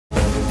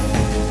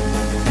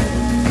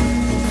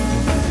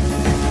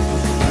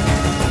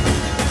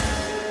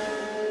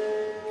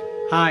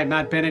Hi,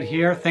 Matt Bennett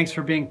here. Thanks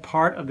for being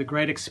part of the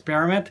great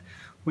experiment.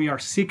 We are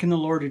seeking the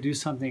Lord to do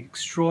something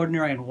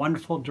extraordinary and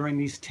wonderful during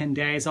these 10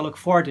 days. I look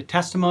forward to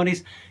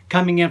testimonies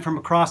coming in from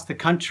across the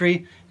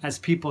country as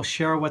people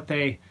share what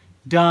they've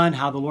done,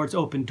 how the Lord's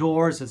opened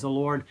doors, as the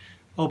Lord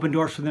opened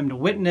doors for them to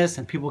witness,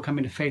 and people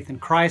coming to faith in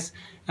Christ.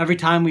 Every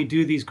time we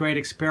do these great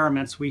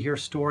experiments, we hear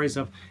stories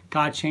of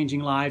God changing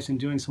lives and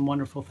doing some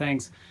wonderful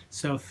things.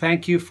 So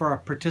thank you for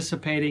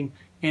participating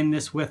in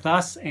this with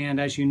us. And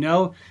as you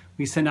know,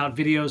 we send out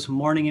videos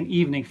morning and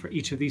evening for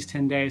each of these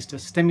 10 days to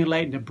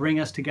stimulate and to bring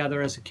us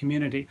together as a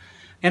community.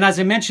 And as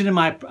I mentioned in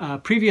my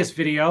previous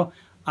video,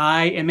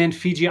 I am in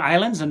Fiji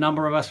Islands. A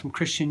number of us from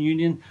Christian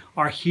Union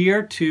are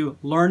here to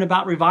learn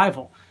about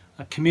revival.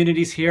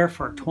 Communities here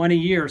for 20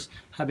 years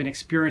have been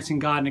experiencing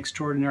God in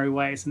extraordinary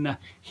ways. And the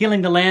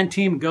Healing the Land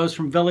team goes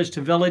from village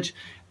to village,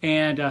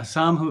 and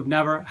some who've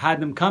never had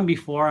them come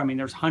before. I mean,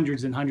 there's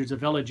hundreds and hundreds of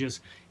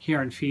villages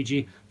here in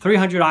Fiji,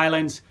 300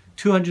 islands,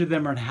 200 of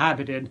them are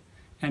inhabited.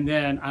 And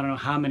then I don't know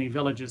how many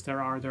villages there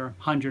are. There are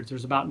hundreds.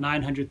 There's about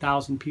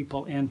 900,000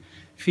 people in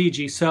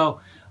Fiji. So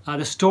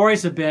the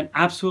stories have been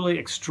absolutely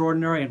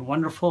extraordinary and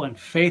wonderful and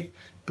faith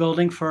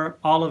building for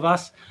all of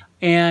us.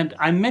 And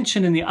I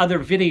mentioned in the other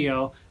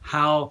video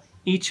how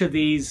each of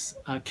these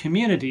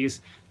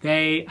communities,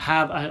 they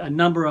have a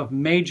number of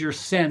major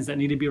sins that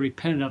need to be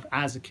repented of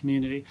as a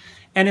community.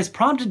 And it's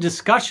prompted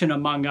discussion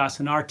among us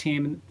and our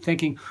team,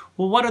 thinking,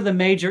 well, what are the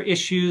major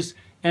issues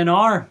in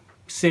our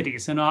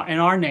cities, in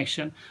our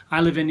nation?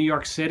 I live in New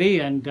York City,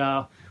 and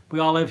we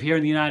all live here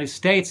in the United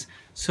States.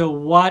 So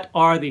what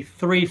are the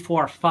 3,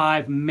 4,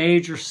 5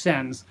 major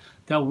sins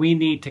that we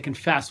need to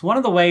confess? One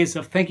of the ways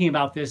of thinking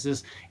about this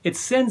is it's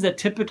sins that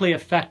typically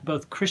affect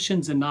both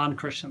Christians and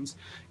non-Christians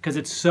because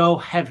it's so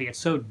heavy, it's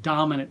so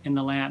dominant in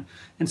the land.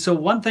 And so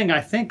one thing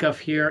I think of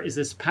here is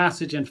this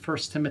passage in 1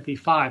 Timothy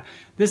 5.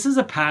 This is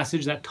a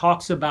passage that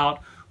talks about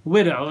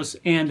widows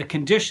and the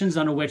conditions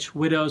under which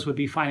widows would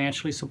be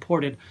financially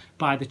supported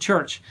by the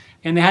church.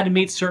 And they had to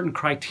meet certain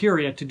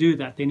criteria to do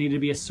that. They needed to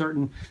be a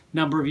certain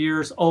number of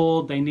years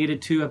old. They needed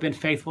to have been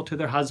faithful to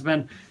their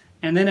husband.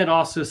 And then it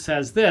also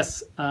says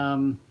this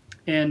in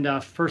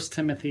 1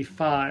 Timothy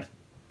 5.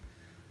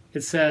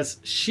 It says,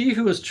 "She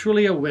who is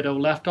truly a widow,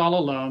 left all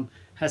alone,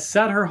 has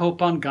set her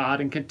hope on God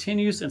and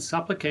continues in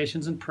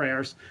supplications and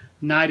prayers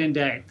night and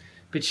day.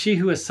 But she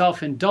who is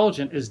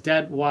self-indulgent is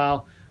dead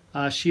while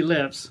she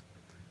lives.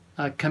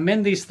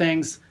 Command these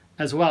things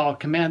as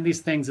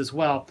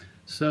well,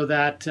 so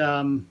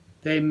that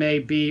they may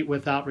be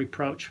without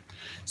reproach."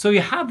 So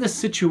you have this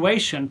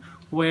situation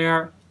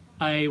where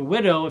a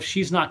widow, if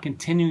she's not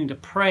continuing to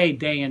pray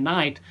day and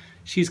night,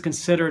 she's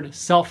considered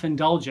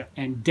self-indulgent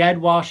and dead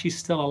while she's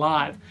still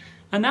alive.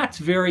 And that's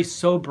very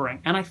sobering.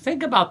 And I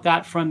think about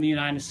that from the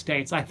United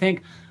States. I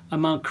think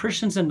among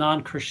Christians and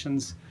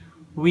non-Christians,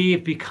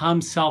 we've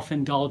become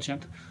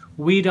self-indulgent.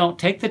 We don't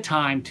take the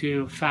time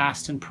to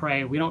fast and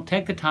pray. We don't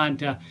take the time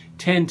to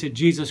tend to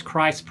Jesus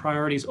Christ's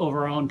priorities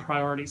over our own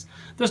priorities.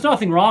 There's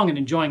nothing wrong in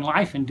enjoying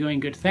life and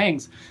doing good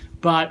things,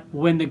 but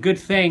when the good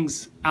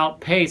things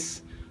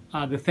outpace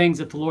the things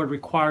that the Lord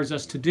requires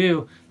us to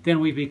do, then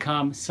we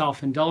become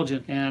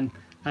self-indulgent. And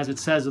as it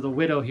says of the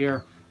widow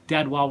here,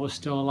 dead while we're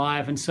still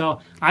alive. And so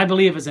I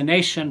believe as a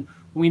nation,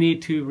 we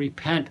need to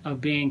repent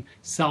of being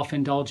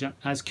self-indulgent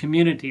as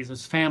communities,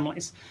 as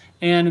families.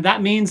 And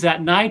that means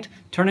at night,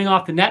 turning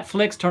off the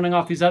Netflix, turning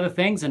off these other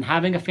things, and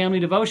having a family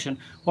devotion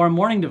or a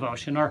morning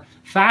devotion or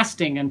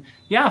fasting. And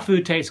yeah,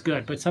 food tastes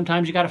good, but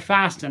sometimes you got to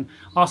fast. And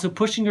also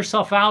pushing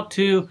yourself out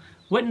to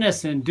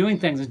witness and doing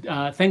things,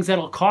 things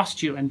that'll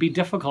cost you and be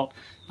difficult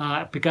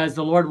because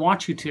the Lord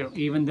wants you to,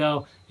 even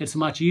though it's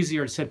much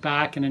easier to sit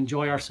back and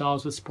enjoy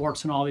ourselves with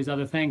sports and all these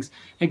other things.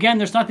 Again,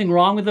 there's nothing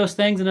wrong with those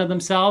things in and of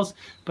themselves,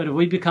 but if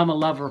we become a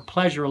lover of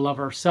pleasure, a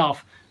lover of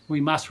self, we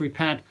must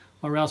repent,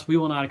 or else we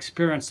will not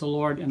experience the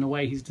Lord in the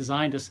way He's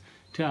designed us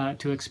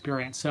to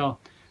experience. So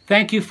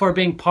thank you for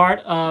being part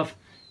of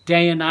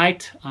Day and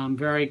Night. I'm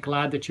very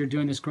glad that you're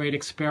doing this great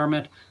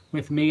experiment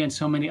with me and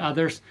so many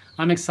others.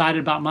 I'm excited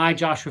about my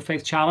Joshua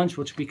Faith Challenge,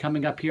 which will be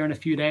coming up here in a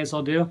few days.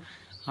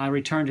 I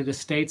return to the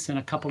States in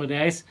a couple of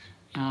days,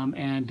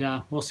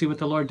 and we'll see what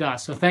the Lord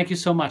does. So thank you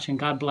so much, and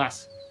God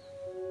bless.